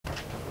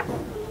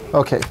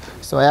Okay,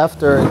 so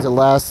after the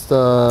last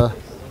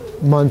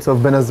month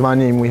of Ben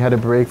Azmanim, we had a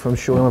break from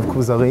Shurim of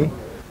Kuzari,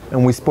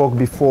 and we spoke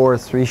before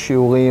 3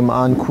 Shurim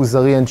on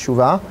Kuzari and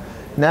Tshuva.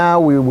 Now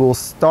we will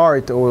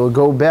start, or we'll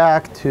go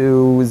back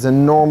to the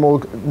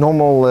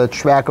normal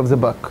track of the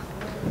book.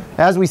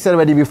 As we said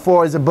already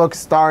before, the book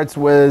starts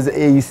with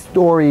a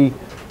story,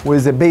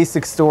 with a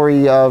basic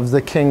story of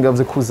the king of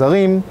the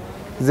Kuzarim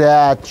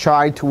that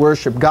tried to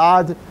worship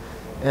God,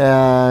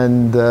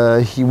 and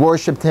he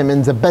worshipped him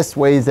in the best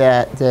way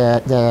that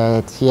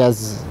he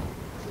has,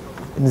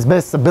 in his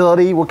best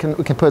ability, we can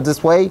put it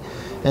this way,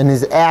 and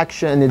his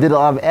action, he did a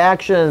lot of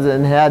actions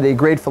and had a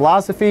great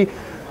philosophy,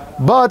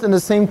 but in the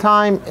same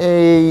time,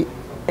 an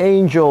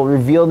angel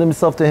revealed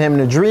himself to him in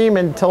a dream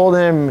and told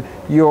him,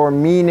 your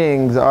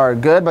meanings are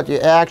good, but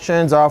your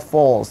actions are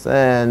false.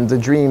 And the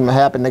dream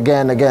happened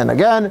again,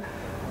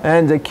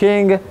 and the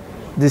king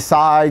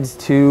decides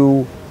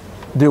to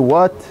do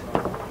what?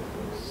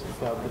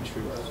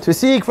 To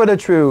seek for the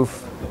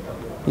truth.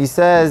 He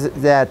says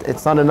that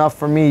it's not enough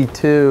for me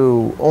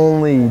to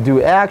only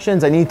do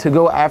actions. I need to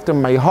go after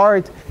my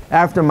heart,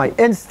 after my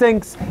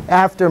instincts,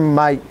 after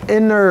my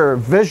inner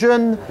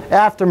vision,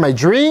 after my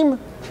dream.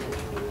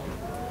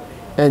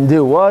 And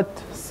do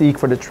what? Seek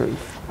for the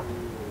truth.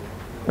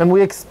 And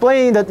we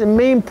explained that the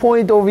main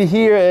point over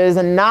here is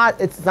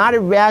it's not a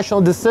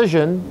rational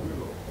decision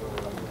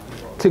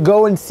to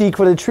go and seek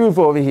for the truth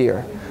over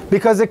here.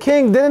 Because the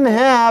king didn't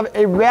have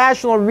a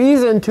rational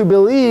reason to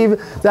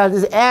believe that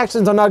his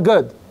actions are not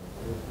good.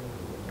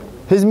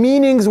 His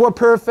meanings were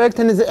perfect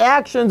and his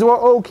actions were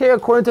okay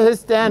according to his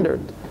standard.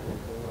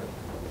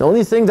 The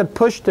only thing that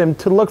pushed him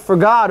to look for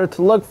God, or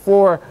to look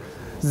for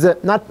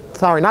not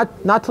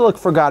to look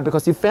for God,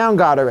 because he found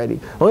God already.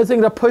 The only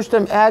thing that pushed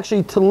him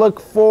actually to look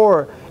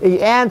for an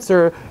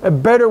answer, a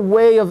better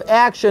way of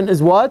action,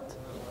 is what?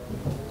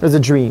 Is a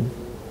dream.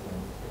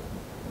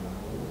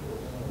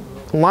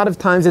 A lot of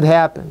times it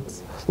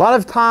happens. A lot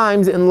of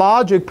times in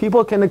logic,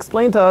 people can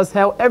explain to us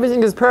how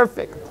everything is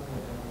perfect.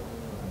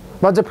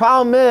 But the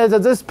problem is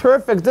that this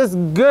perfect, this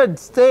good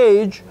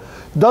stage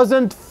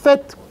doesn't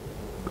fit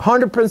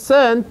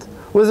 100%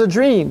 with a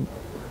dream.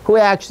 Who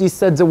actually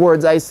said the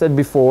words I said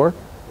before?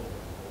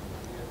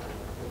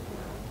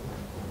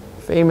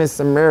 Famous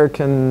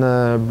American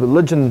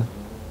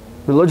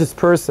religious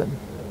person.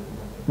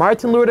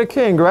 Martin Luther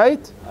King,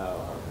 right?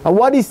 And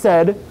what he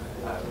said,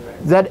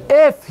 that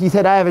if, he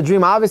said I have a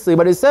dream obviously,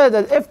 but he said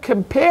that if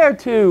compared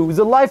to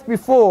the life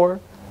before,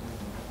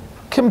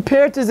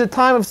 compared to the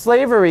time of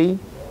slavery,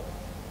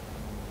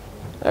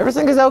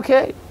 everything is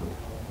okay.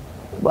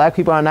 Black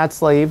people are not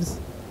slaves.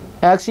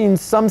 Actually, in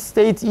some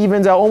states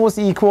even they're almost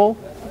equal.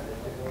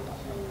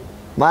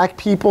 Black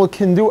people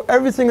can do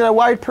everything that a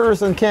white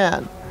person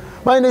can.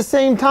 But at the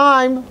same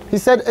time, he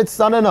said it's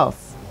not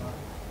enough.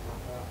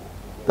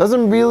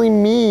 Doesn't really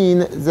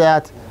mean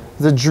that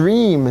the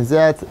dream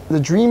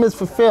is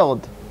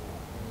fulfilled.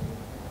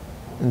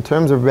 In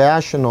terms of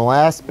rational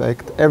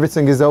aspect,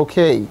 everything is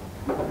okay.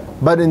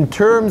 But in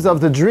terms of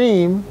the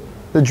dream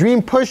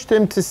pushed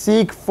him to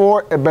seek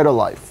for a better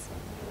life.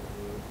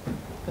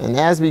 And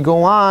as we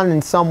go on,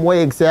 in some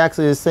way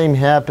exactly the same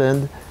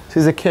happened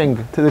to the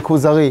king, to the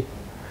Kuzari.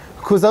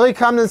 Kuzari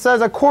comes and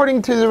says,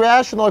 according to the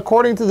rational,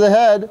 according to the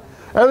head,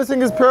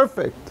 everything is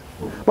perfect.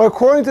 But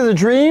according to the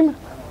dream,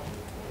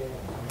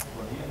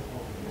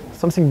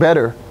 something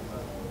better.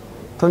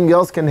 Something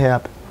else can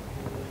happen.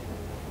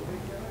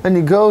 And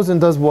he goes and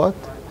does what?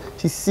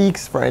 He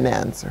seeks for an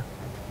answer.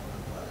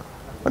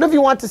 What if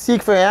you want to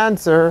seek for an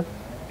answer?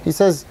 He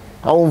says,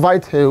 I'll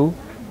invite who?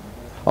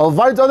 I'll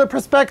invite other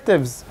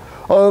perspectives.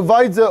 I'll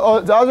invite the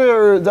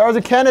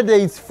other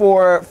candidates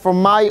for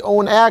my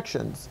own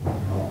actions.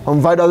 I'll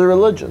invite other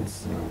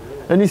religions.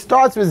 And he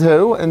starts with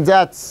who? And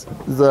that's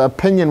the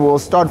opinion we'll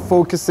start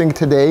focusing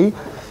today.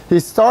 He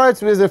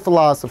starts with a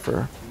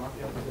philosopher.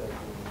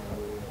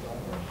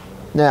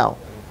 Now,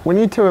 we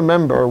need to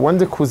remember when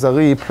the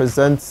Kuzari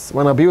presents,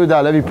 when Rabbi Yehuda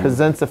Halevi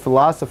presents a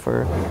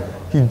philosopher,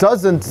 he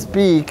doesn't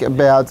speak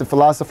about the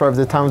philosopher of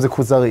the time of the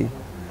Kuzari.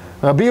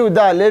 Rabbi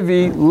Yehuda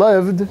Halevi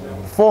lived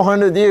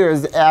 400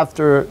 years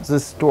after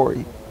this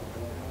story.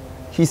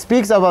 He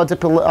speaks about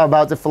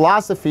the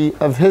philosophy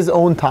of his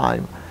own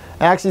time.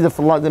 Actually,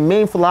 the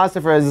main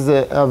philosophers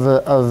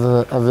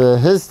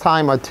of his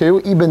time are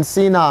two, Ibn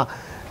Sina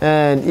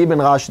and Ibn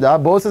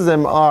Rashda. Both of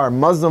them are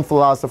Muslim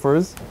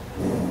philosophers.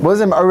 Both of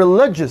them are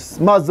religious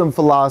Muslim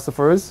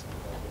philosophers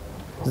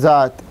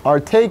that are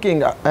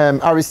taking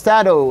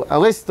Aristotle's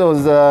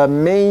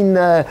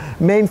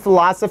main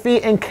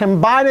philosophy and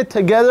combine it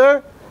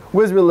together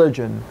with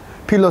religion.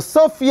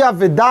 Philosophia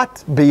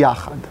vedat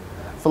biyachad.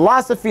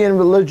 Philosophy and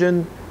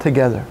religion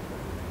together.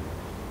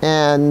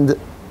 And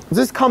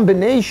this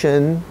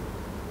combination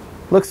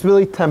looks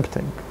really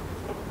tempting.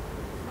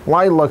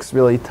 Why it looks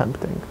really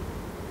tempting?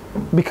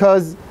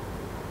 Because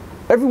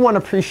everyone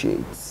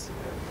appreciates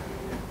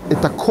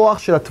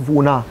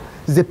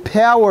the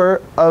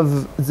power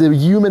of the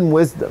human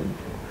wisdom.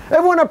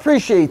 Everyone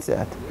appreciates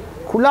it.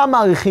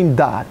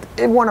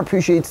 Everyone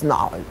appreciates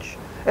knowledge.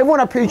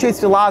 Everyone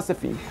appreciates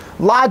philosophy.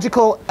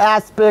 logical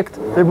aspect,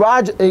 a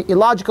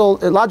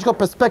logical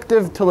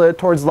perspective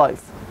towards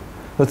life.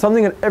 But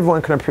something that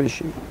everyone can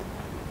appreciate.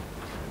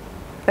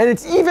 And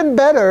it's even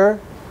better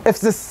if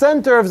the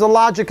center of the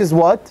logic is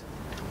what?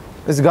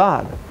 Is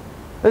God.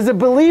 Is it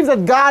believe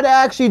that God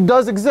actually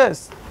does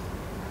exist.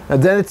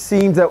 And then it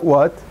seems that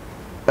what?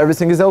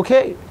 Everything is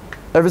okay.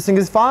 Everything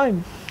is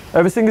fine.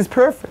 Everything is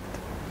perfect.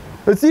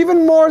 It's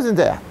even more than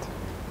that.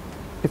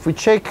 If we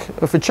check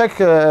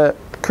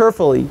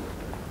carefully,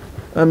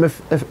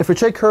 if we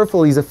check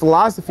carefully the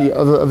philosophy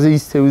of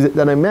these two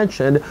that I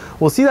mentioned,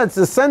 we'll see that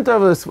the center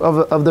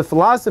of the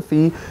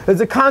philosophy is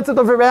the concept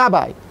of a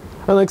rabbi.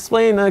 I'll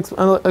explain a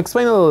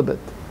little bit.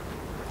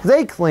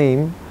 They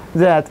claim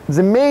that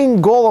the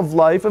main goal of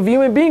life of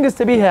human being is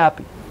to be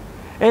happy.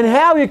 And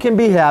how you can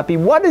be happy,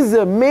 what is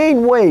the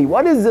main way?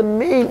 What is the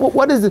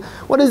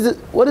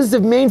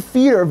main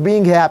feature of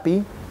being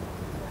happy?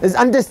 Is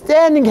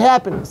understanding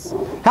happiness.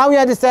 How you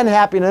understand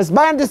happiness?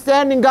 By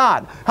understanding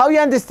God. How you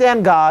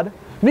understand God?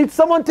 You need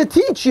someone to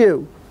teach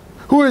you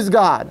who is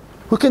God.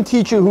 Who can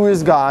teach you who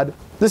is God?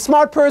 The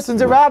smart person,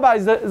 the rabbi,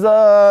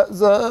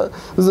 the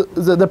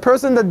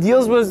person that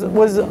deals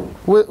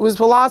with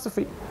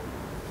philosophy.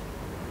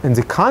 And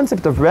the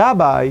concept of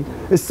rabbi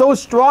is so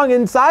strong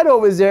inside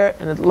over there,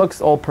 and it looks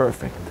all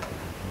perfect.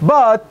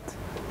 But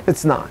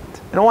it's not.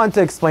 And I want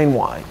to explain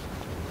why.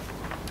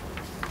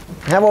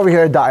 I have over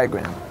here a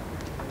diagram.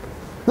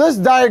 This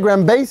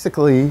diagram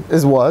basically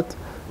is what?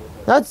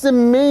 That's the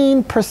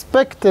main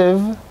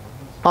perspective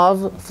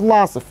of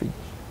philosophy.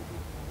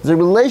 The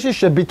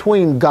relationship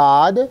between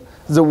God,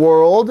 the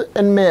world,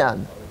 and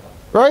man.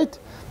 Right?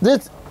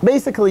 This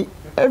basically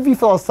every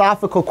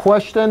philosophical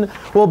question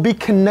will be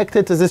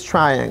connected to this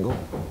triangle.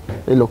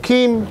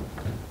 Elokim,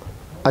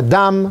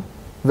 Adam,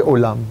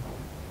 Ve'olam.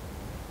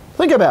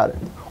 Think about it.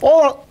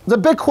 All the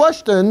big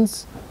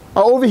questions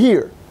are over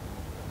here.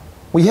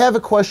 We have a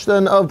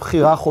question of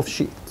Bchira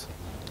Chofshit.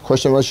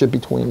 Question of relationship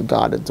between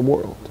God and the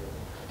world.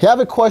 We have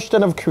a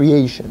question of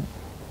creation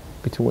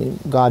between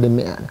God and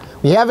man.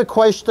 We have a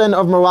question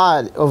of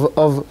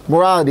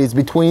moralities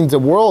between the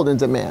world and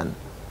the man.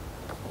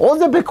 All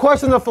the big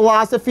questions of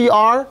philosophy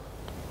are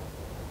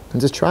in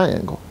this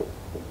triangle.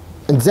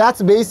 And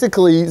that's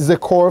basically the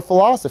core of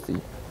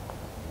philosophy.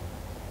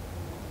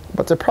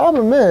 But the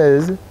problem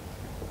is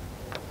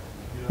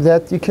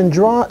that you can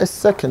draw a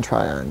second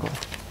triangle.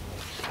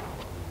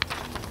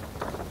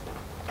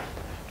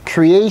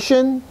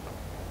 Creation,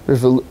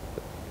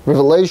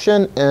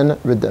 revelation, and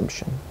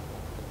redemption.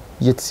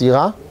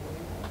 Yetzirah,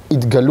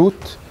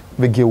 Itgalut,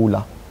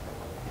 Vegeula.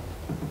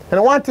 And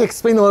I want to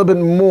explain a little bit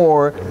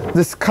more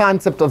this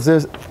concept of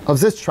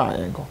this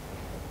triangle.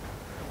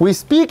 We're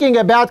speaking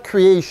about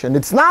creation.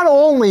 It's not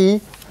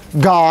only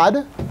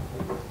God,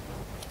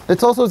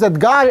 it's also that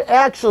God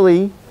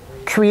actually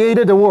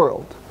created the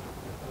world.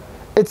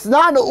 It's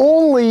not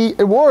only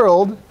a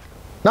world,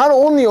 not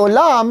only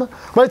olam,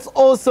 but it's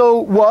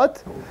also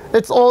what?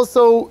 It's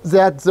also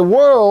that the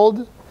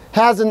world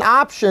has an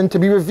option to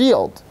be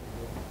revealed,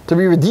 to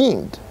be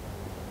redeemed.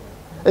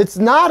 It's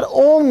not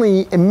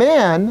only a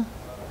man,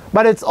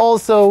 but it's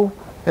also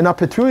an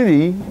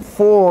opportunity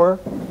for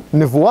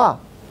nevuah,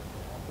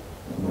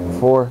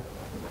 for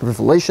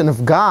revelation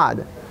of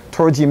God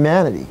towards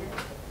humanity.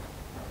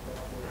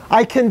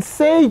 I can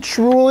say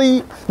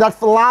truly that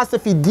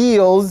philosophy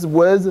deals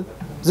with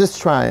this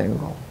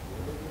triangle.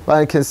 But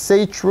I can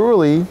say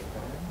truly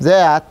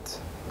that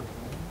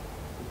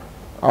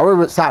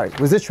with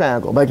this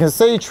triangle. But I can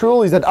say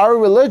truly that our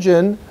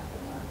religion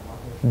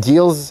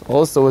deals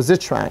also with this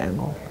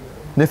triangle.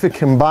 And if we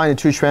combine the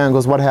two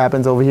triangles, what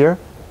happens over here?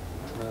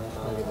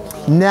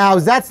 Now,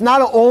 that's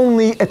not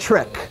only a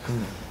trick.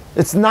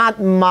 It's not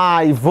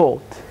my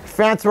vote.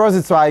 Franz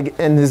Rosenzweig,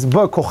 in his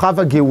book,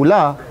 Kochava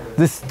Geula,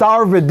 the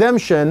Star of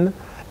Redemption,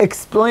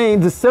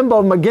 explained the symbol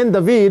of Magen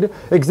David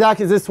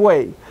exactly this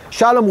way.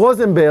 Shalom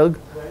Rosenberg,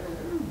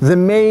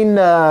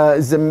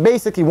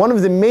 basically one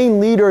of the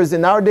main leaders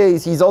in our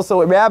days, he's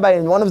also a rabbi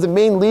and one of the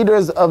main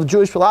leaders of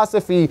Jewish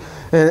philosophy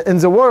in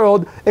the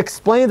world,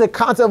 explained the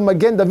concept of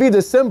Magen David,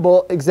 the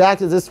symbol,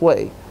 exactly this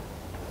way.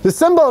 The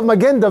symbol of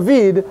Magen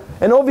David,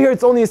 and over here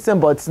it's only a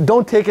symbol,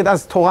 don't take it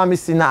as Torah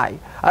Misinai.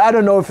 I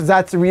don't know if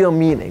that's the real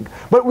meaning.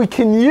 But we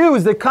can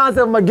use the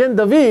concept of Magen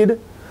David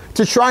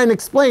to try and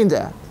explain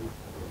that.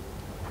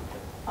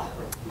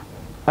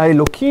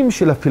 Elokim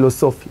shel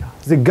Philosophia.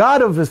 The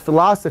God of his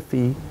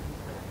philosophy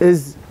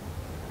is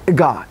a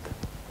God.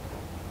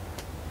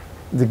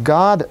 The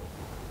God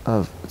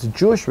of the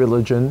Jewish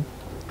religion,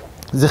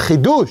 the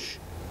chidush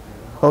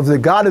of the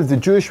God of the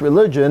Jewish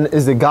religion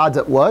is a God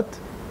that what?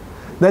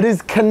 That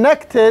is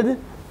connected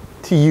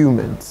to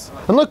humans.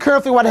 And look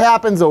carefully what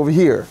happens over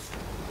here.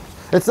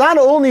 It's not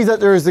only that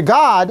there is a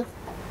God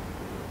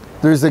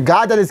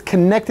that is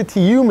connected to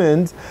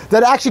humans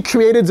that actually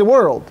created the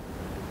world.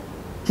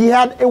 He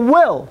had a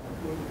will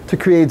to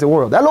create the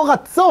world.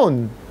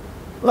 Ratzon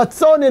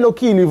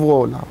Eloki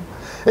livro olam.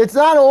 It's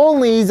not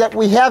only that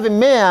we have a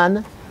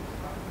man,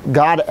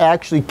 God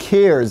actually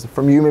cares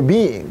from human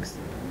beings.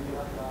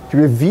 He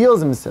reveals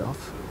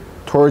himself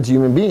towards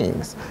human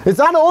beings. It's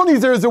not only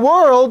there's a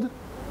world,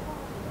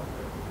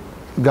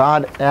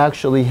 God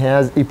actually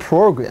has a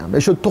program. There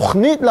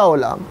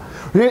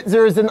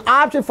is an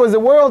option for the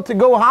world to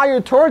go higher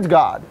towards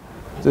God.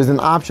 There's an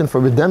option for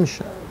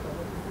redemption.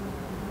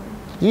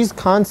 These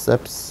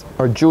concepts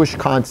are Jewish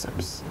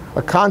concepts,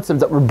 a concept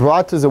that were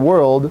brought to the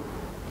world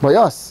by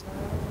us,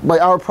 by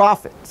our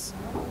prophets.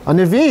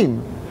 Anevim.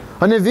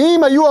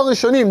 Anevim ayu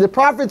arishonim. The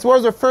prophets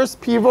were the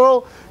first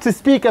people to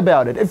speak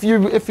about it. If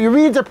you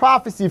read the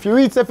prophecy, if you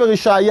read Sefer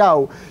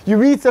Yeshayahu, you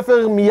read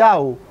Sefer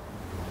Yirmiyahu,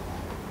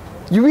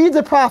 you read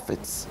the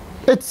prophets,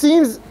 it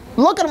seems,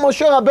 look at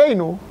Moshe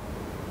Rabbeinu,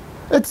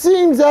 it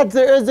seems that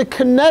there is a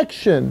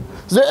connection.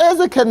 There is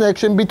a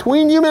connection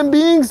between human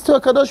beings to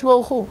HaKadosh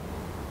Baruch Hu.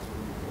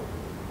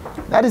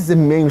 That is the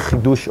main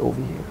chidush over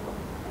here.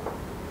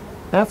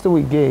 After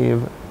we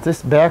gave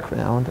this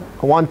background,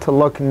 I want to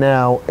look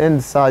now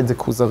inside the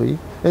Kuzari,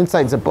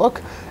 inside the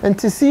book, and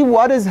to see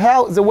what is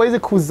how the way the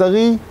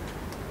Kuzari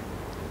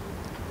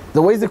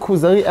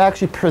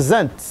actually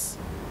presents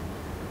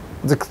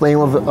the claim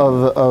of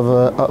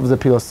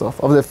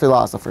the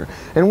philosopher.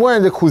 And we're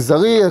in the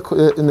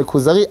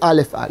Kuzari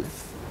Aleph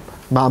Aleph,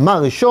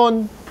 Ma'amar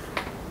Rishon,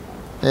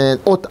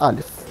 and Ot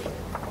Aleph.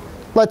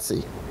 Let's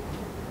see.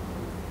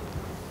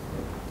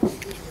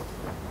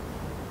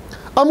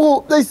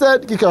 אמרו, they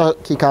said,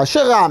 כי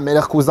כאשר ראה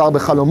המלך כוזר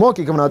בחלומו,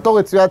 כי כוונתו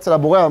רצויה אצל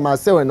הבורא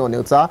והמעשה הוא אינו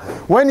נרצה.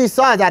 When he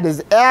saw that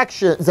his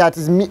action, that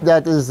his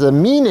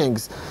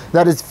meanings,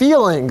 that his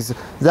feelings,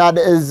 that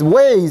his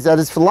ways, that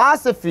his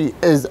philosophy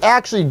is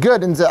actually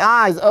good in the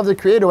eyes of the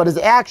Creator, but his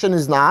action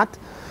is not.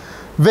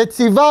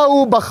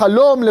 וציווהו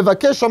בחלום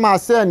לבקש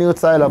המעשה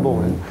הנרצה אל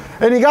הבורא.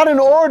 And he got an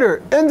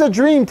order in the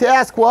dream to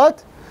ask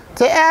what?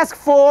 To ask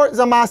for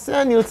the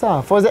מעשה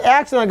הנרצה, for the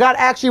action that God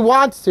actually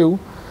wants to.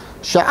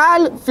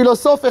 שאל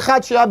פילוסוף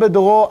אחד שהיה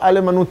בדורו על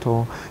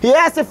אמנותו. He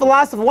asked a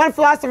philosopher, one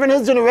philosopher in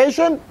his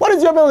generation, what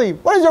is your belief?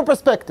 What is your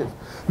perspective?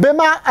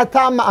 במה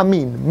אתה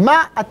מאמין?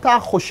 מה אתה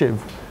חושב?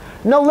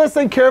 Now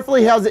listen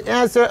carefully how the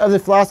answer of the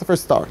philosopher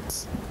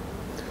starts.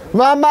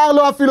 ואמר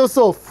לו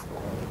הפילוסוף,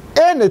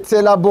 אין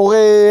אצל הבורא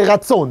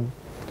רצון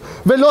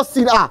ולא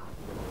שנאה,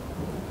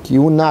 כי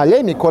הוא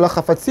נעלה מכל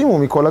החפצים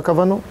ומכל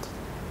הכוונות.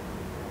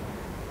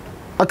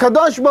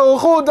 הקדוש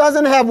ברוך הוא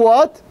doesn't have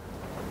what?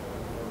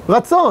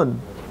 רצון.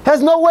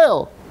 Has no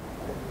will.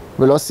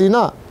 ולא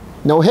שנאה.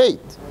 No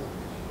hate.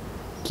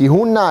 כי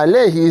הוא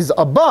נעלה, he is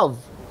above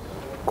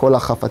כל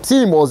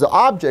החפצים, all the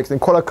objects, and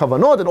כל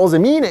הכוונות, and all the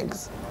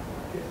meanings.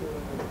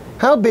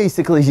 How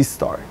basically he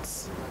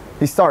starts?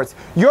 He starts,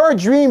 your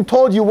dream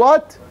told you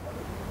what?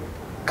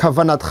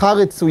 כוונתך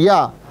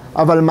רצויה,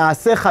 אבל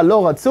מעשיך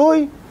לא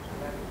רצוי?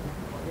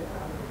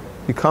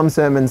 He comes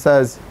to him and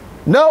says,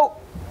 no,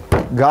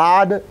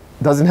 God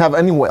doesn't have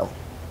any will.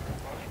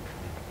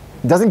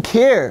 He doesn't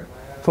care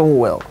for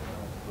will.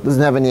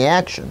 Doesn't have any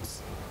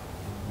actions.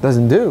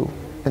 Doesn't do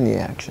any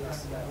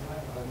actions.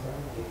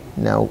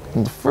 Now,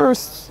 in the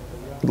first,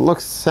 it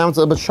sounds a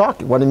little bit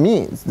shocking what it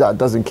means, that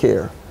doesn't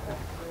care.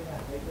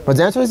 But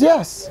the answer is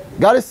yes.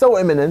 God is so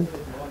immanent.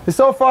 He's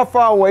so far,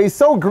 far away. He's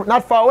so,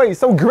 not far away, he's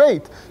so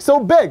great, so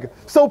big,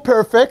 so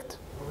perfect,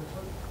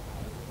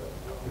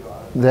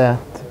 that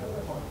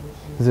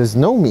there's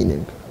no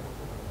meaning.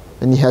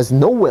 And he has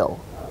no will.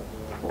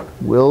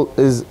 Will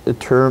is a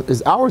term,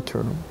 is our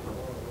term.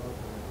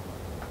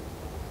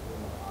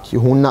 כי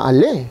הוא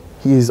נעלה,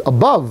 he is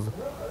above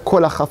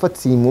כל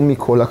החפצים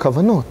ומכל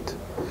הכוונות.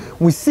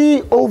 We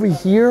see over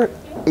here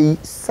a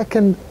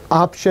second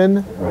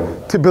option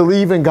to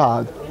believe in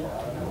God.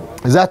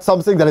 Is that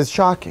something that is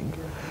shocking?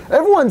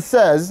 Everyone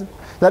says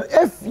that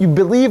if you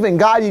believe in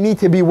God, you need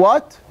to be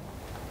what?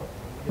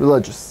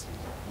 Religious.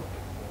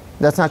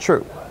 That's not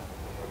true.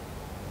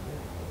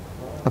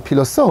 A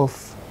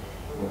philosophe,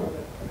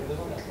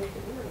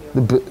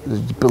 the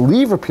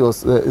believer,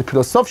 the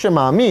philosophe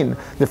shema'amin,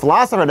 the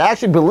philosopher that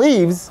actually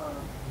believes,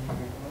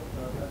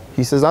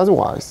 he says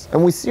otherwise.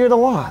 And we see it a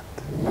lot.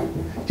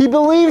 He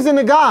believes in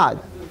a God,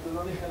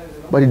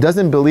 but he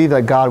doesn't believe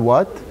that God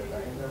what?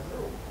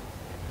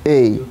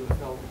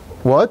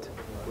 What?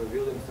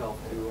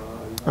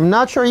 I'm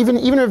not sure, even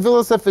reveal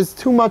himself is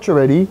too much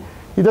already.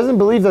 He doesn't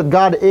believe that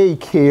God A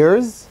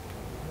cares,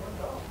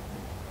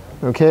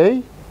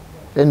 okay?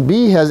 And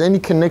B has any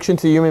connection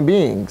to human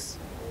beings.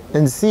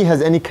 And C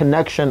has any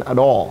connection at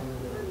all.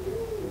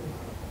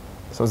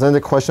 So then the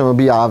question will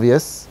be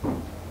obvious.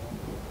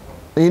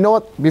 And you know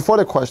what? Before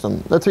the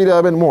question, let's read a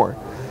little bit more.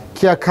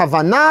 כי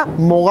הכוונה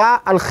מורה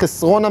על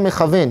חסרון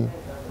המכוון,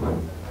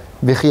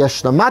 וכי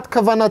השלמת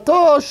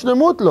כוונתו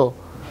שלמות לו,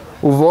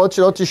 ובעוד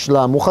שלא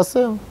תשלם הוא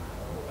חסר.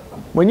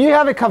 When you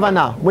have a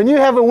כוונה, when you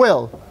have a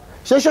will,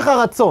 שיש לך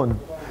רצון,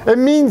 it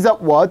means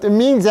that what? It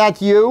means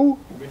that you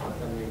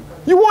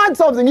want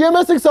something, you're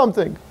missing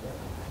something.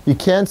 You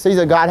can't say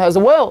that God has a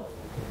will.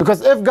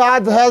 Because if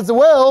God has a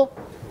will,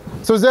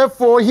 so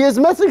therefore he is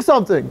missing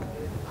something.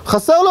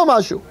 חסר לו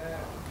משהו.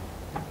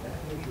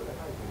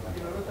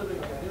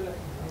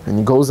 And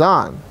he goes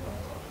on,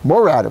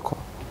 more radical.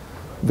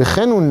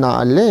 וכן הוא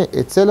נעלה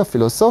אצל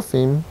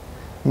הפילוסופים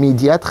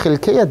מידיעת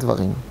חלקי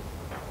הדברים.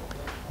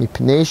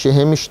 מפני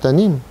שהם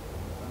משתנים,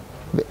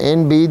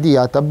 ואין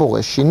בידיעת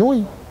הבורא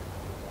שינוי.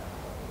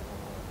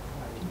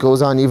 It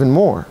goes on even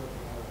more.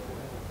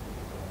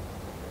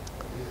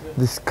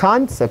 This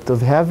concept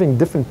of having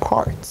different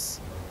parts,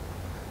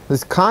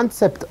 this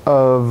concept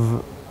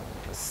of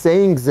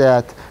saying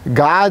that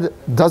God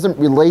doesn't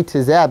relate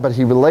to that, but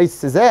he relates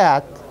to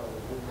that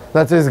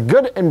there's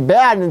good and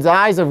bad in the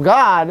eyes of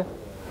God,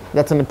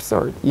 that's an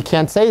absurd. You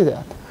can't say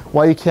that.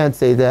 Why you can't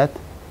say that?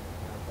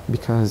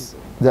 Because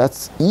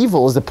that's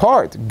evil is a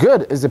part,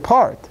 good is a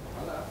part.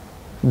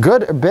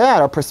 Good or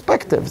bad are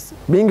perspectives.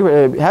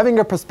 Having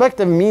a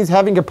perspective means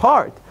having a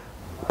part.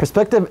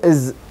 Perspective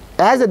is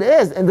as it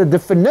is, and the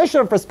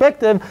definition of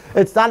perspective,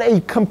 it's not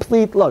a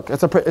complete look.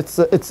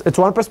 It's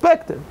one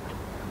perspective.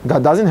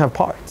 God doesn't have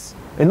parts.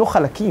 Enu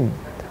chalakim.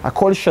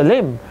 Akol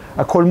shalem.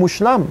 Akol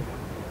mushlam.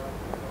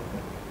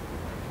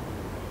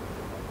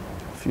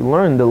 If you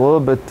learned a little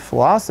bit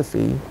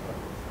philosophy,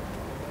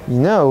 you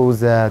know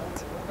that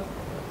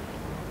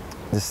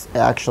this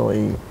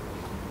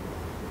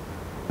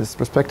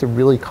perspective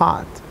really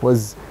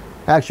was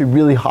actually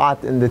really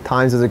hot in the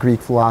times of the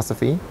Greek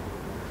philosophy,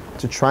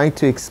 to try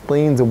to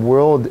explain the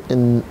world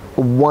in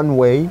one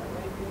way.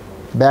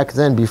 Back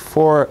then,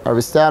 before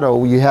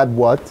Aristotle, you had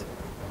what?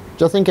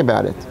 Just think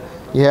about it.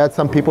 You had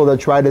some people that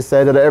tried to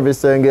say that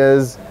everything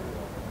is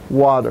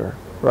water,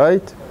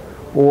 right?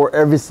 Or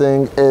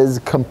everything is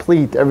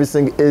complete,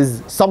 everything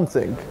is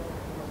something.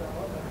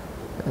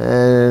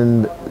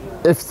 And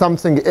if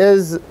something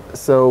is,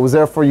 so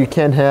therefore you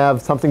can't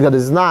have something that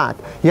is not.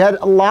 You had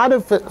a lot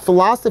of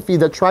philosophy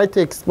that tried to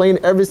explain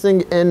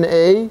everything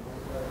in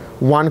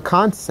one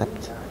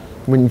concept.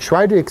 When you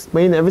try to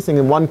explain everything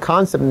in one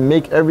concept and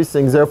make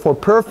everything therefore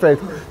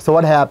perfect, so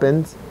what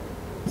happens?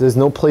 There's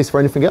no place for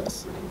anything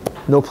else.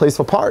 No place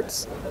for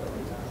parts.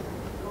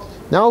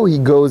 Now he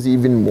goes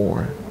even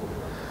more.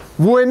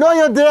 והוא אינו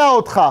יודע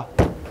אותך.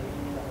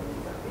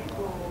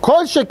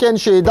 כל שכן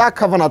שידע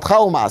כוונתך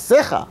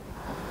ומעשיך,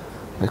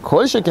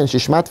 וכל שכן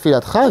שישמע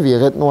תפילתך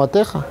ויראה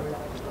תנועתך.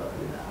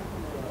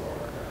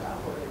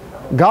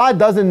 God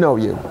doesn't know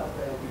you.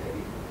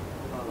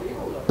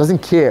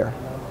 Doesn't care.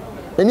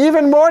 And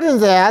even more than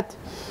that,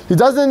 he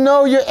doesn't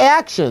know your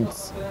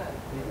actions.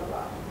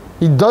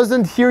 He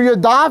doesn't hear your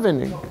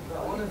davening.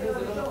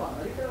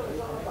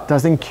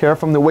 Doesn't care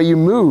from the way you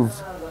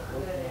move.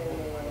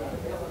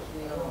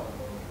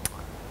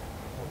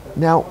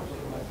 Now,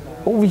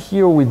 over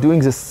here we're doing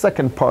the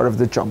second part of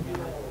the jump.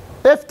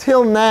 If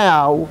till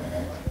now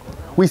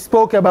we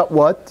spoke about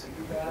what?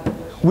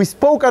 We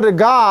spoke about a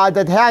God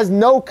that has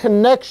no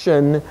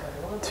connection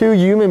to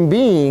human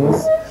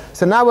beings.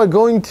 So now we're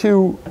going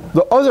to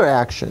the other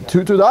action,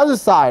 to the other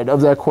side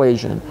of the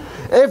equation.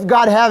 If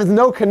God has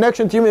no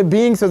connection to human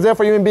beings, so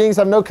therefore human beings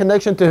have no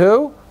connection to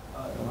who?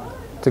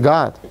 To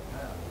God.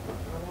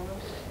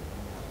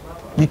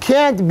 You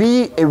can't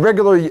be a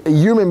regular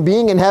human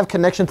being and have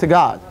connection to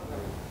God.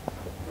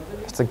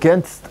 It's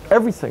against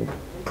everything.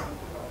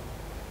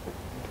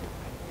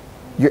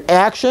 Your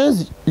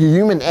actions, your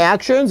human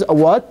actions are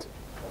what?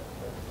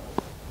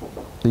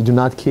 They do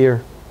not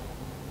care.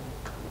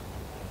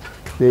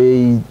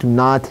 They do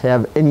not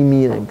have any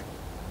meaning.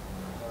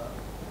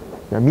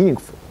 They are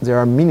meaningful. They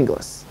are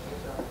meaningless.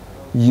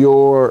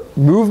 Your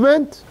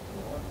movement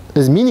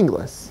is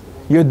meaningless.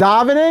 Your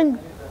davening,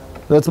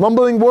 that's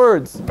mumbling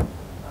words.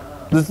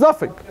 There's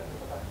nothing.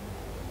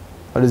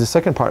 That is the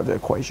second part of the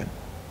equation.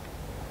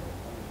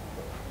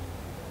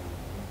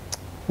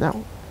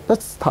 Now,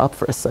 let's stop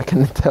for a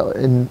second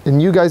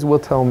and you guys will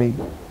tell me.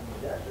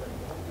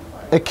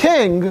 A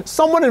king,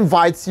 someone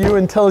invites you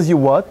and tells you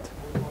what?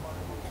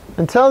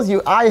 And tells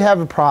you, I have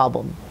a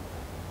problem.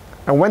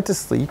 I went to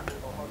sleep,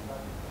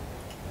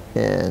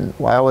 and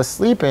while I was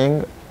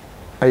sleeping,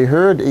 I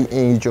heard an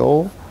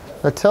angel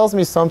that tells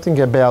me something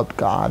about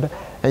God,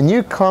 and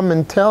you come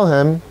and tell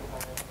him,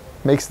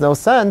 makes no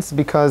sense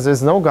because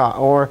there's no God,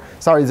 or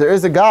sorry, there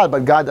is a God,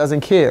 but God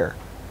doesn't care.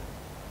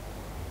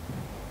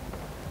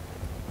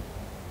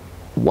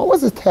 What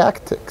was the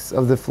tactics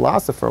of the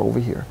philosopher over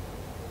here?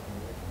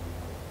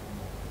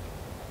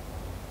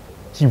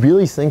 He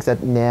really thinks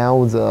that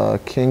now the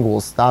king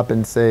will stop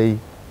and say,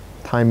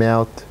 time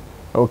out,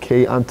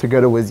 okay, I'm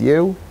together with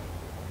you?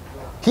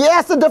 He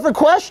asked a different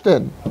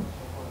question.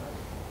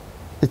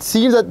 It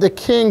seems that the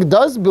king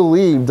does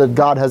believe that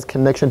God has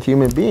connection to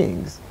human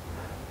beings.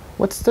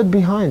 What stood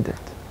behind it?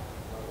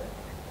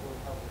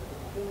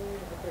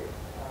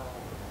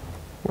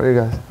 What do you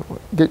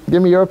guys,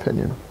 give me your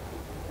opinion.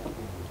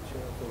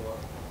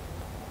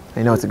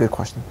 I know it's a good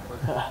question.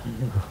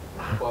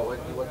 Well,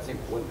 what's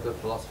the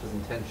philosopher's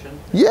intention?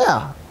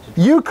 Yeah,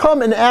 you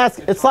come and ask.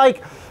 It's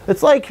like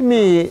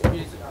me. It's a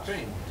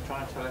dream. To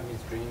try and tell him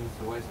his dream's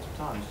a waste of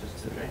time. It's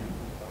just a dream.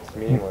 It's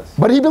meaningless.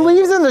 But he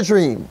believes in the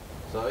dream.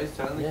 So he's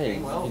telling the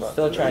king, well, He's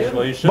still trying.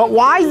 Well, you should. But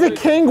why the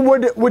king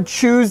would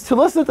choose to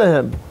listen to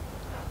him?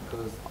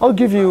 I'll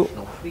give you.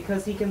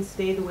 Because he can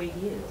stay the way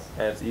he is.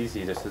 And it's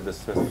easy just to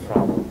dismiss the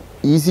problem.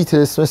 Easy to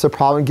dismiss a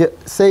problem.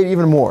 Say it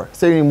even more.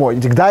 Say it even more.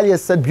 Gedalia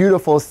said,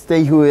 "Beautiful,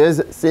 stay who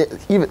is." Say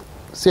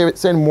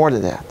it more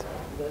than that.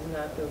 He doesn't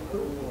have to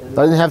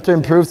Doesn't have to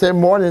improve, say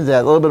more than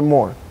that, a little bit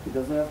more. He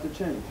doesn't have to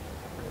change.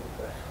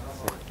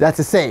 That's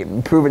the same.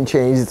 Improve and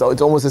change, it's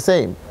almost the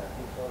same.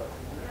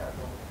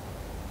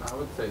 I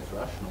would say it's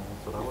rational.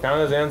 That's what I would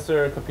Found his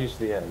answer, capiche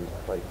the end.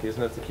 Like, he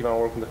doesn't have to keep on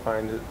working to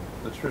find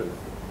the truth.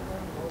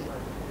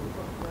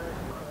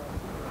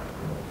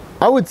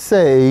 I would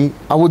say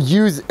I would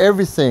use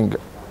everything,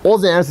 all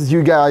the answers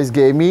you guys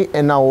gave me,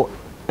 and I'll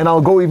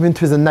go even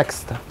to the next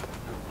step.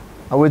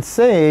 I would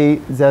say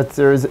that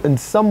there's, in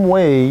some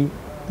way,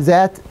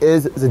 that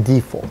is the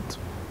default.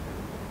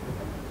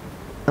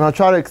 And I'll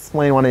try to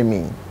explain what I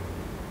mean.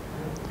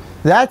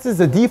 That is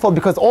the default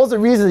because all the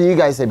reasons that you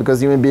guys say,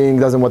 because a human being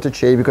doesn't want to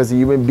change, because a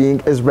human being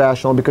is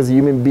rational, because a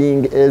human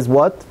being is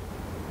what?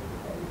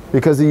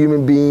 Because a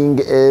human being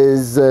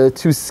is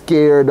too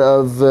scared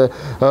of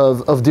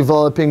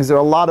developing. There are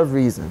a lot of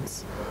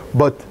reasons.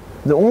 But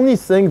the only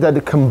thing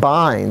that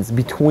combines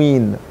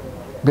between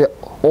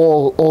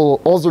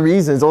all the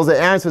reasons, all the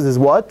answers is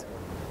what?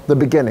 The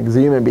beginning, the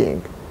human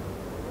being.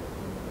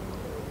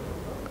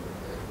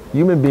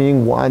 Human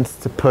being wants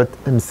to put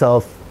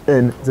himself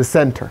in the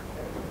center.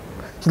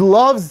 He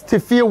loves to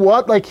feel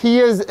what? Like he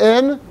is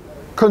in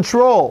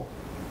control.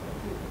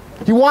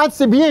 He wants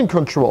to be in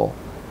control.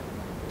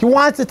 He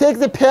wants to take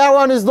the power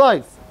on his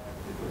life.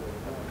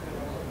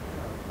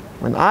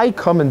 When I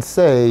come and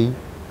say,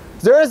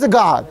 there is a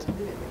God,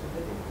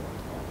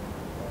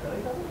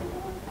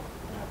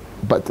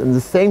 but in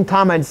the same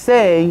time I'd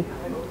say,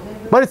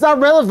 but it's not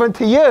relevant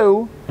to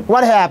you,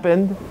 what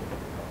happened?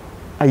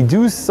 I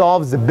do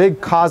solve the big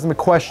cosmic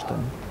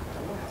question.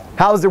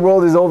 How's the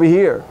world is over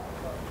here?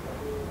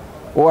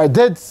 Or I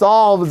did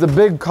solve the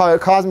big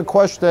cosmic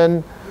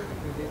question,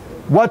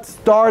 what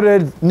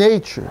started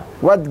nature?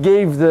 What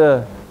gave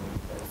the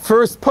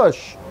first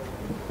push?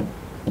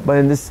 But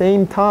in the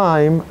same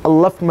time, I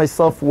left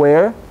myself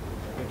where?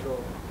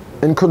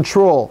 In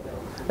control,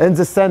 in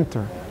the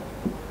center.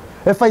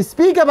 If I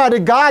speak about a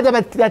God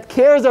that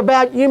cares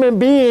about human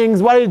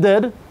beings, what he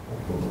did?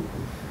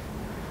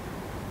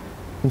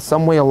 In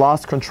some way I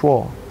lost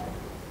control.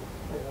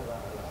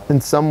 In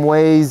some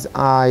ways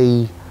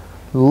I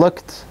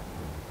looked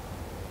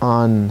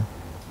on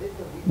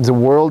the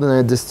world and I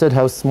understood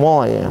how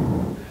small I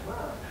am.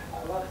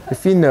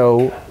 If you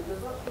know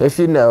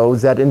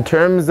that in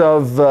terms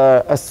of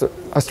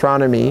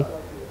astronomy,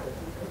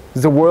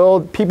 the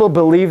world, people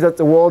believe that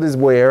the world is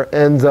where?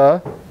 In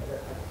the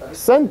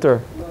center.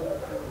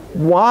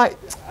 Why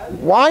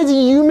the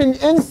human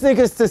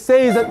instinct is to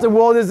say that the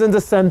world is in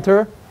the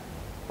center?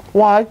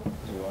 Why?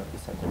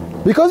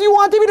 Because you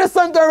want to be the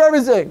center of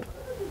everything.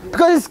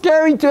 Because it's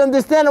scary to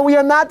understand that we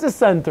are not the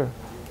center.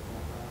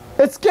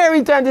 It's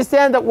scary to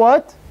understand that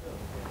what?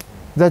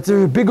 That there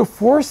are bigger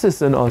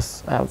forces in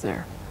us out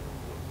there.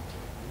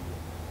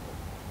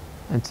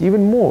 And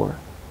even more,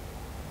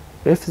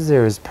 if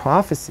there is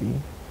prophecy,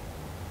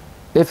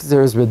 if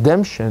there is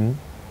redemption,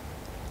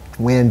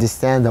 we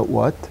understand that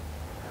what?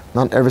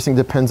 Not everything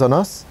depends on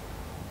us.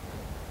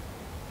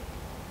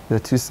 There are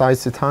two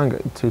sides to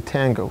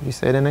tango. You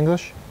say it in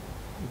English?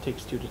 It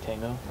takes two to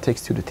tango. It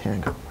takes two to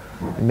tango.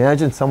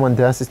 Imagine someone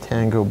dances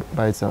tango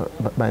by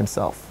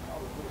himself.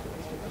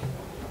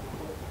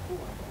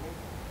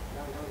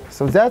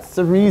 So that's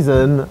the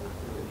reason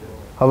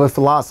of a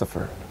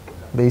philosopher.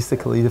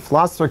 Basically, the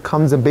philosopher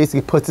comes and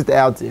basically puts it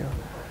out there.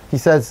 He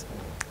says,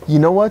 you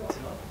know what?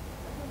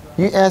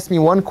 You asked me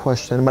one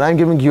question, but I'm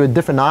giving you a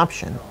different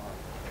option.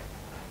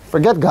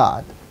 Forget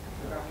God.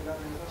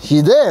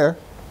 He's there,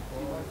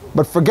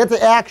 but forget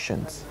the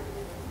actions.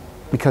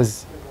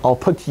 Because I'll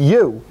put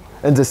you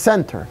in the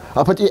center.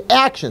 I'll put your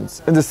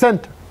actions in the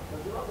center.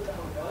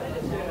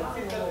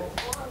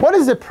 What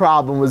is the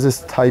problem with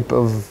this type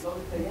of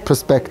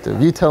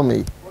perspective? You tell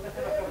me.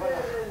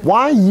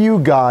 Why you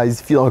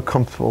guys feel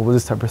uncomfortable with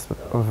this type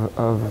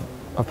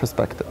of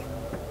perspective?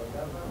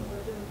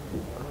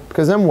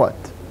 Because then what?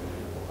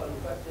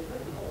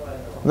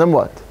 Then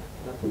what?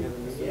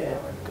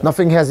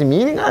 Nothing has a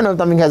meaning? I know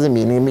nothing has a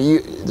meaning. I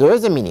mean, there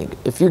is a meaning.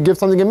 If you give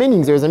something a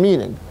meaning, there's a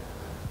meaning.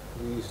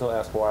 You still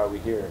ask why are we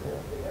here?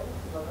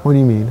 What do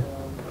you mean?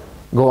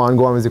 Go on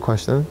with the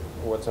question.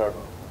 What's our,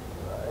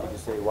 you can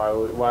say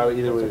why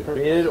either we were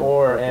created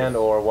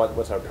or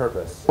what's our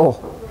purpose? Oh,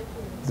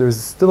 there's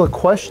still a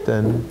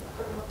question.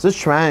 This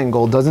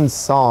triangle doesn't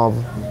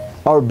solve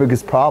our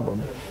biggest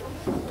problem.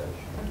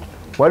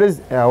 What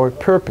is our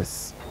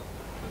purpose?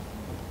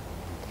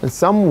 In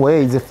some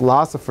ways, the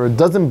philosopher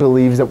doesn't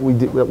believe that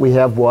we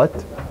have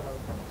what?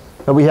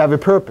 That we have a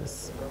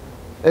purpose.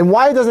 And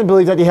why he doesn't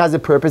believe that he has a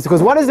purpose?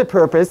 Because what is the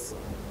purpose?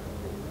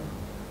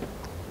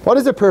 What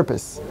is the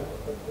purpose?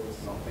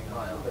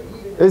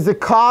 Is the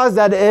cause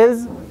that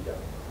is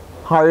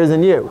higher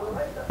than you.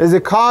 Is a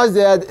cause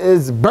that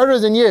is better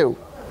than you.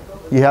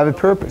 You have a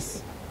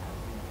purpose.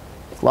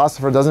 The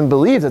philosopher doesn't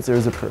believe that there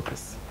is a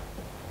purpose.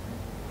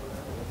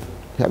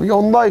 You have your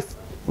own life.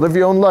 Live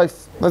your own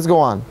life. Let's go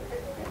on.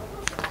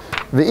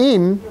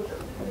 ואם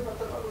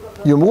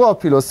יאמרו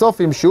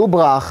הפילוסופים שהוא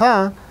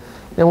ברכה,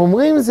 הם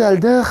אומרים זה על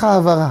דרך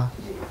העברה.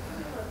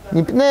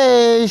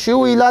 מפני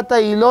שהוא עילת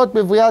העילות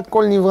בבריאת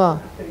כל נברא.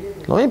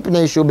 לא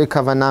מפני שהוא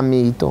בכוונה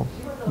מאיתו,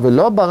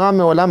 ולא ברא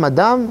מעולם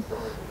אדם,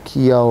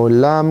 כי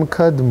העולם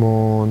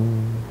קדמון.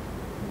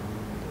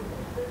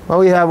 What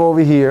we have over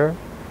here.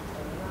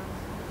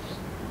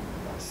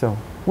 So,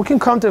 we can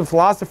come to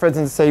philosophers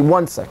and say,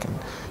 1 second.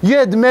 You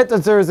admit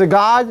that there is a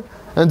God,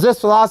 and this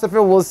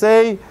philosopher will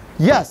say,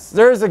 yes,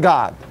 there is a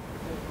God.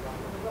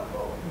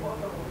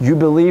 You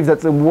believe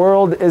that the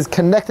world is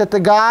connected to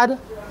God?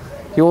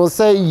 He will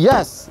say,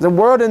 yes, the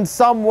world in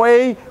some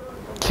way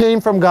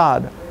came from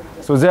God.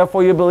 So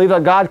therefore you believe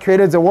that God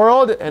created the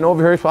world, and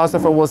over here the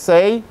philosopher will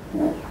say,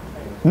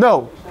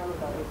 no,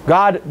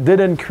 God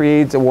didn't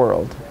create the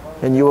world.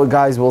 And you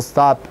guys will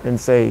stop and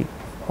say,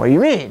 what do you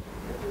mean?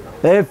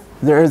 If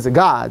there is a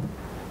God,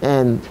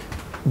 and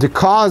the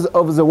cause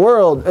of the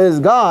world is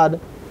God,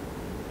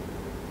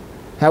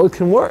 how it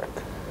can work?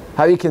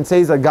 How you can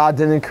say that God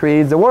didn't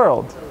create the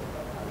world?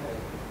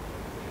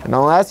 And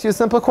I'll ask you a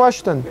simple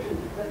question.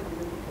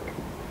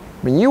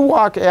 When you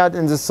walk out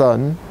in the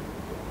sun,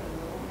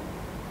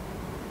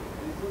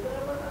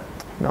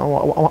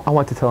 no, I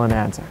want to tell an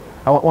answer.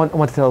 I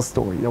want to tell a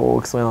story that will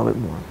explain a little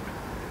bit more.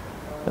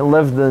 I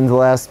lived in the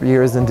last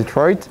years in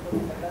Detroit.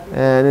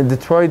 And in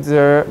Detroit,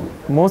 there,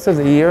 most of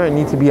the year, I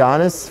need to be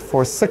honest,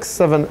 for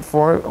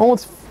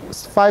almost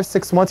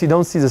 5-6 months, you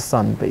don't see the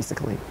sun,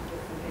 basically.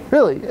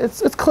 Really,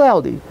 it's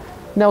cloudy.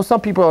 Now,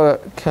 some people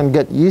can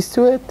get used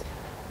to it.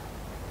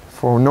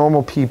 For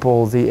normal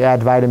people, they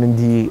add vitamin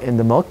D in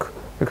the milk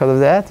because of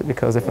that,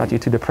 because if not, you're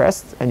too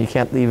depressed and you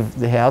can't leave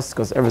the house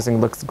because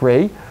everything looks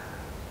gray.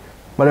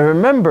 But I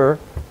remember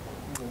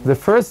the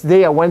first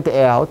day I went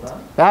out,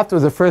 after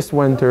the first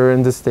winter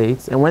in the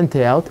States, I went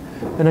out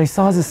and I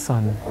saw the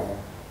sun.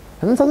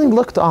 And then something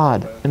looked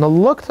odd. And I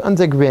looked on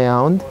the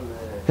ground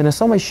and I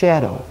saw my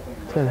shadow.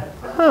 I said,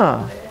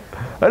 huh,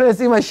 I didn't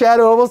see my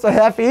shadow almost a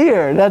half a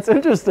year. That's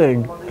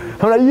interesting.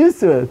 I'm not used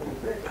to it.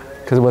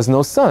 Because there was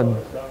no sun.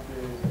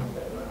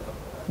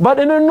 But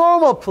in a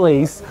normal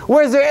place,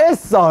 where there is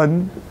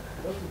sun,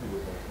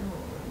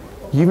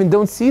 you even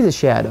don't see the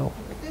shadow.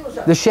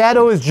 The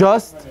shadow is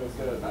just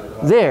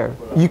there.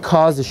 You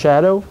cause the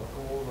shadow?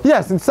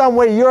 Yes, in some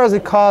way you're the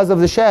cause of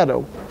the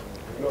shadow.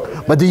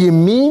 But do you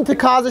mean to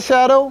cause a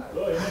shadow?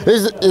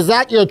 Is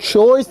that your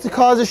choice to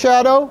cause a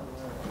shadow?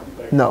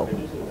 No.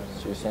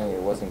 So you're saying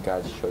it wasn't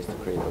God's choice to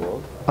create the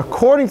world?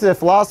 According to the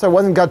philosopher, it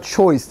wasn't God's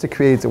choice to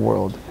create the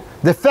world.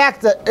 The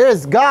fact that there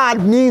is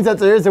God means that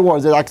there is a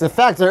world. Like the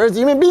fact that there is a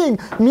human being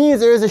means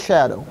there is a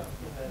shadow.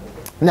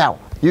 Now,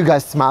 you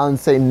guys smile and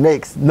say,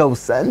 makes no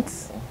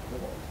sense.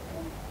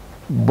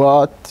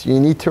 But you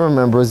need to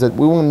remember that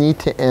we will need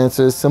to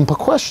answer a simple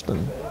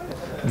question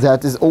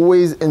that is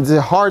always in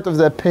the heart of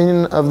the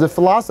opinion of the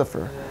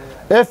philosopher.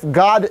 If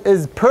God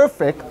is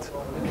perfect,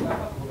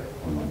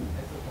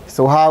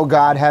 so how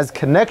God has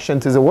connection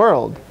to the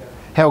world?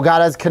 How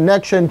God has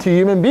connection to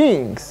human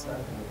beings?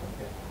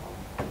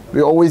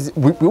 We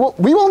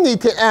will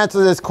need to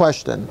answer this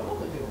question.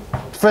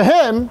 For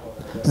him,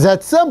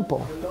 that's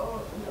simple.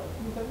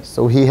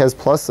 So he has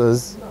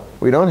pluses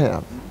we don't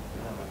have.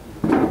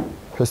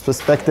 His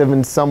perspective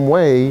in some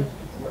way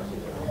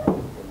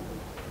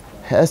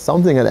has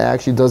something that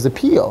actually does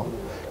appeal.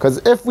 Because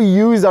if we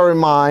use our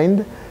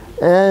mind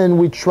and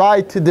we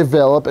try to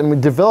develop and we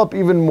develop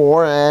even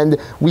more and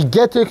we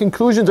get to a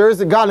conclusion there is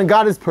a God and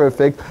God is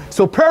perfect,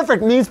 so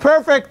perfect means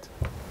perfect.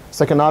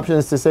 Second option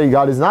is to say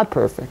God is not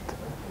perfect.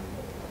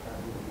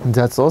 And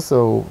that's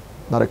also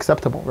not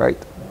acceptable, right?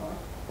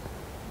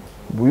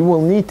 We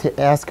will need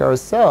to ask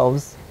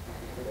ourselves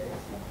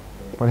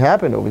what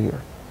happened over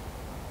here.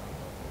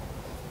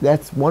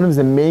 That's one of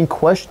the main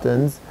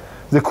questions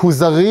the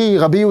Kuzari,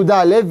 Rabbi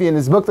Yehuda Halevi, in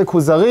his book the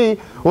Kuzari,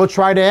 will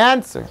try to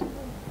answer.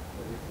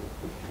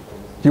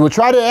 He will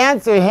try to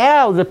answer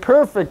how the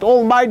perfect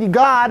Almighty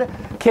God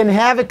can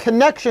have a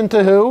connection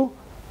to who?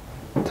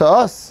 To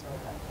us,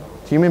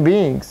 to human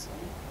beings,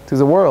 to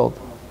the world.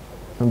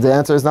 And the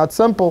answer is not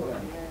simple.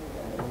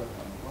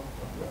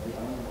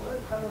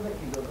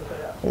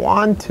 I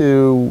want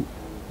to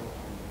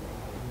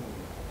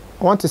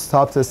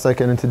stop this a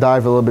second and to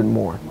dive a little bit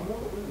more.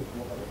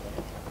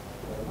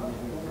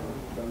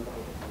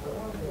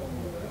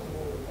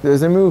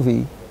 There's a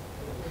movie,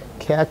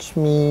 Catch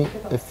Me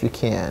If You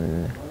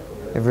Can.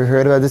 Ever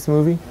heard about this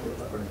movie?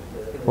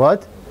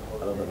 What?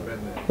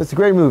 It's a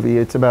great movie.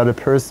 It's about a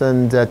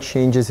person that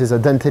changes his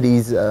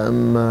identities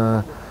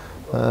from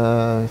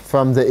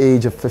the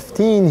age of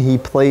 15. He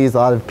plays a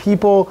lot of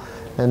people,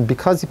 and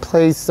because he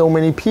plays so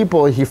many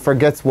people, he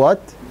forgets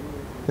what?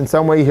 In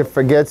some way, he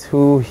forgets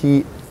who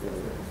he...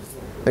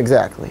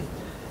 Exactly.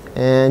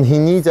 And he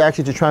needs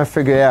actually to try and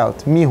figure it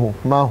out. Mihu,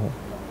 Mahu.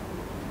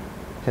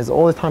 He has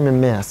all the time a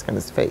mask on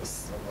his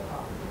face.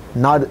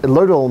 Not a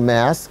literal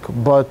mask,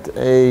 but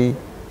a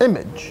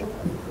image.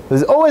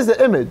 There's always an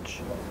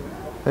image.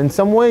 In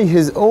some way,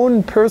 his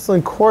own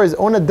personal core, his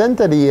own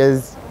identity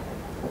is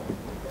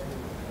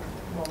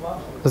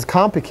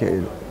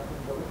complicated.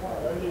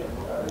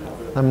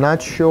 I'm not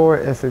sure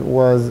if it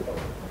was,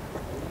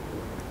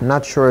 I'm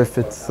not sure if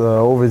it's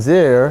over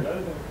there.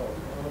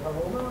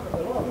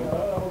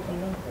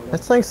 I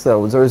think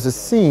so. There's a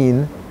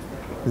scene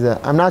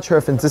that I'm not sure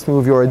if it's this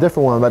movie or a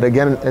different one, but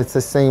again, it's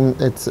the same.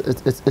 It's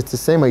the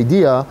same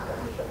idea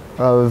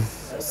of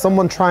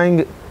someone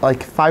trying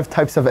like 5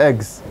 types of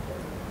eggs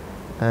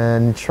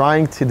and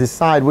trying to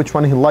decide which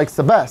one he likes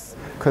the best.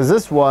 Because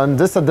this one,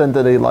 this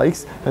identity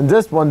likes, and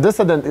this one, this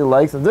identity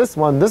likes, and this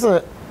one, this,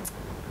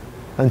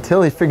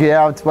 until he figures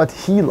out what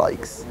he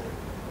likes.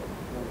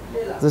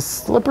 The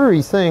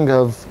slippery thing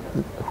of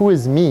who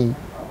is me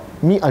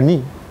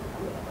ani,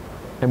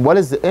 and what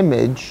is the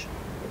image,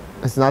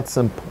 is not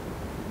simple.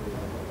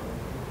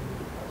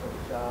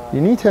 You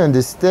need to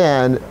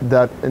understand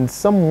that in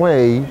some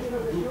way,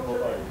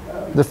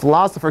 the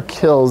philosopher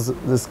kills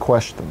this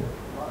question.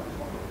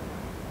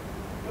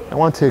 I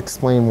want to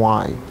explain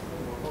why.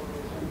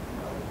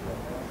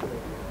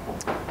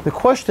 The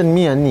question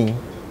mi ani,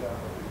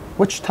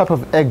 which type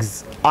of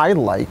eggs I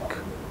like,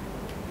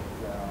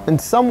 in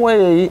some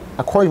way,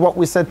 according to what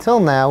we said till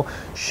now,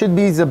 should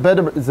be the bread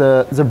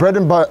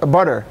and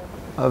butter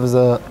of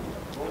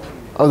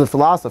the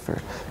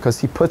philosopher, because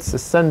he puts the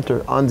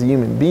center on the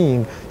human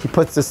being. He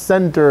puts the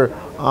center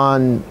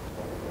on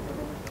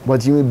what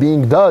the human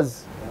being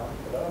does.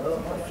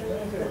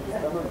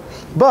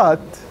 But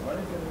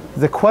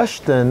the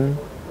question,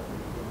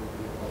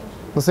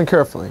 listen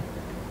carefully,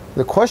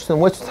 the question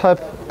which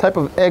type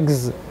of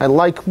eggs I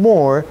like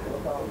more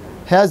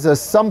has the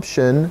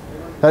assumption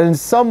that in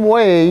some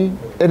way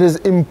it is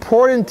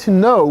important to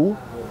know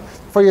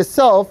for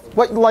yourself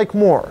what you like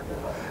more.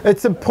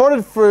 It's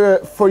important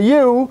for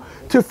you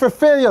to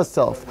fulfill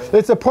yourself.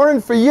 It's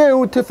important for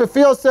you to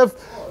fulfill yourself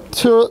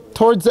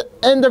towards the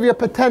end of your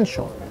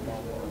potential.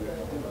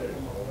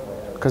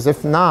 Because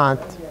if not,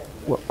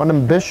 what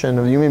ambition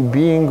of a human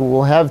being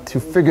will have to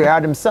figure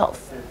out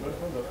himself?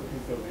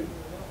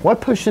 What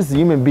pushes the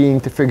human being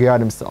to figure out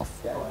himself?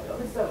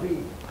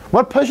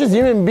 What pushes the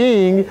human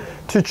being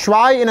to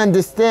try and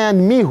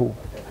understand mihu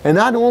and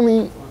not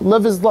only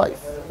live his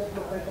life?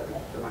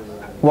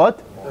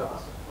 What?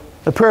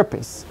 A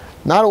purpose.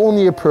 Not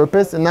only a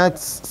purpose, and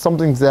that's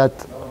something that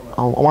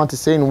I want to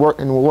say and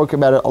we'll work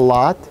about it a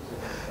lot.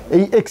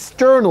 An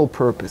external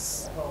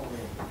purpose.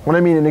 What I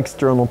mean an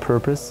external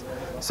purpose?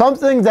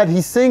 Something that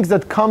he thinks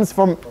that comes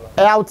from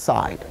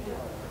outside.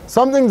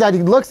 Something that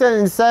he looks at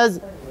and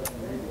says,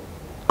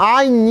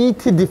 I need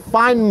to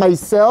define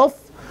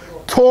myself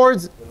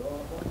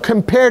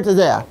compared to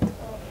that.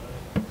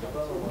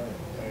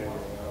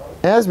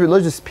 As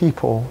religious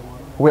people,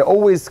 we're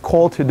always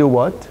called to do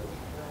what?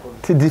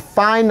 To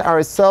define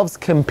ourselves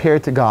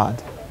compared to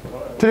God.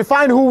 To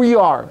define who we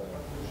are.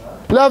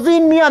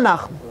 Lavin mi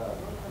anachnu.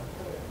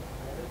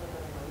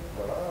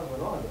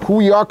 Who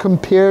we are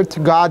compared to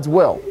God's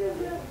will.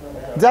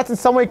 That's in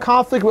some way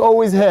conflict we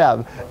always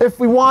have, if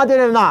we want it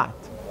or not.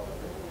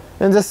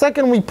 And the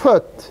second we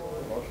put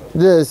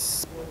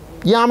this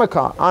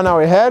yarmulke on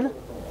our head,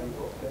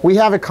 we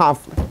have a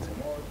conflict.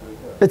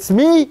 It's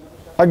me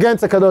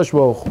against the Kadosh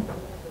Baruch Hu.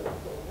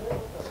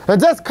 And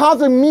that's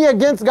conflict me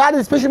against God,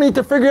 especially need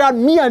to figure out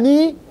mi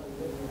ani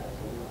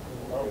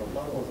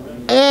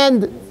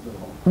and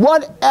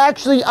what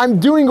actually I'm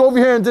doing over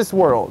here in this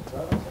world.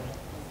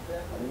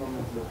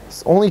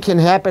 This only can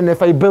happen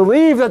if I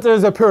believe that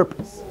there's a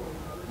purpose.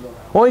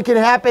 Only can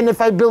happen if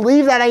I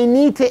believe that I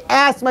need to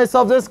ask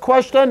myself this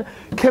question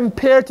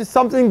compared to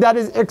something that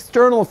is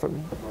external for me.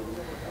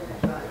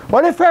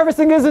 What if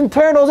everything is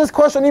internal? This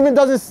question even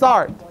doesn't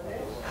start.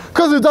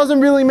 Because it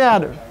doesn't really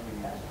matter.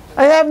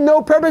 I have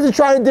no purpose in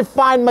trying to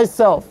define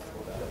myself.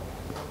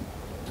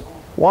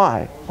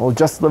 Why? I'll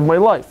just live my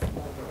life.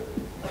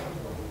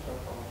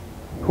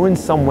 Who in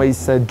some ways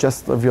said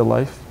just live your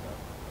life?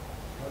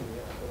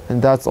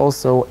 And that's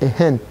also a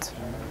hint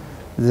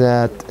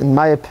that, in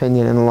my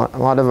opinion, and a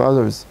lot of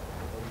others,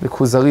 the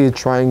Kuzari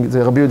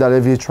the Rabbi Yehuda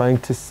Halevi trying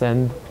to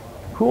send,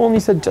 who only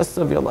said just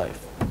live your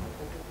life.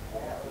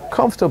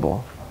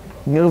 Comfortable.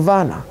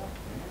 Nirvana.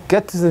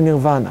 Get to the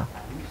nirvana.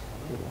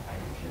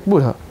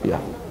 Buddha,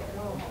 yeah.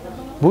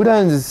 Buddha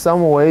in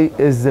some way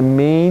is the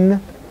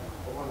main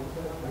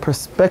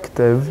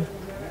perspective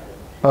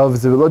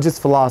of the religious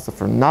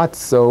philosopher. Not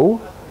so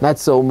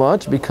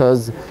much,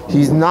 because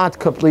he's not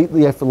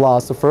completely a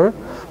philosopher,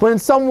 but in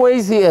some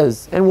ways he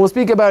is, and we'll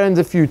speak about it in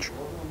the future.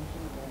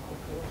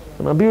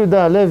 And Rabbi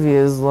Yehuda Halevi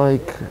is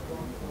like,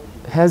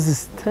 has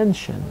this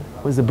tension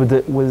with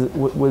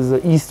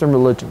the Eastern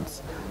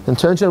religions. And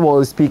tension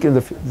we'll speak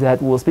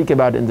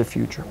about in the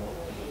future.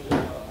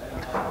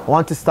 I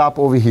want to stop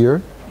over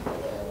here.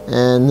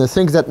 And I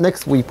think that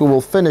next week we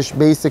will finish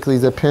basically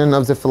the opinion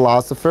of the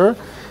philosopher,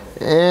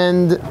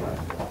 and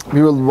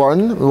we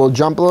will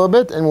jump a little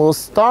bit, and we'll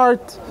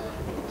start,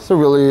 so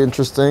really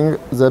interesting,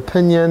 the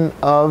opinion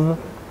of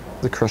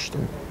the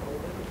Christian.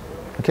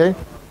 Okay?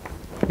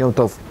 Yom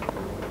Tov.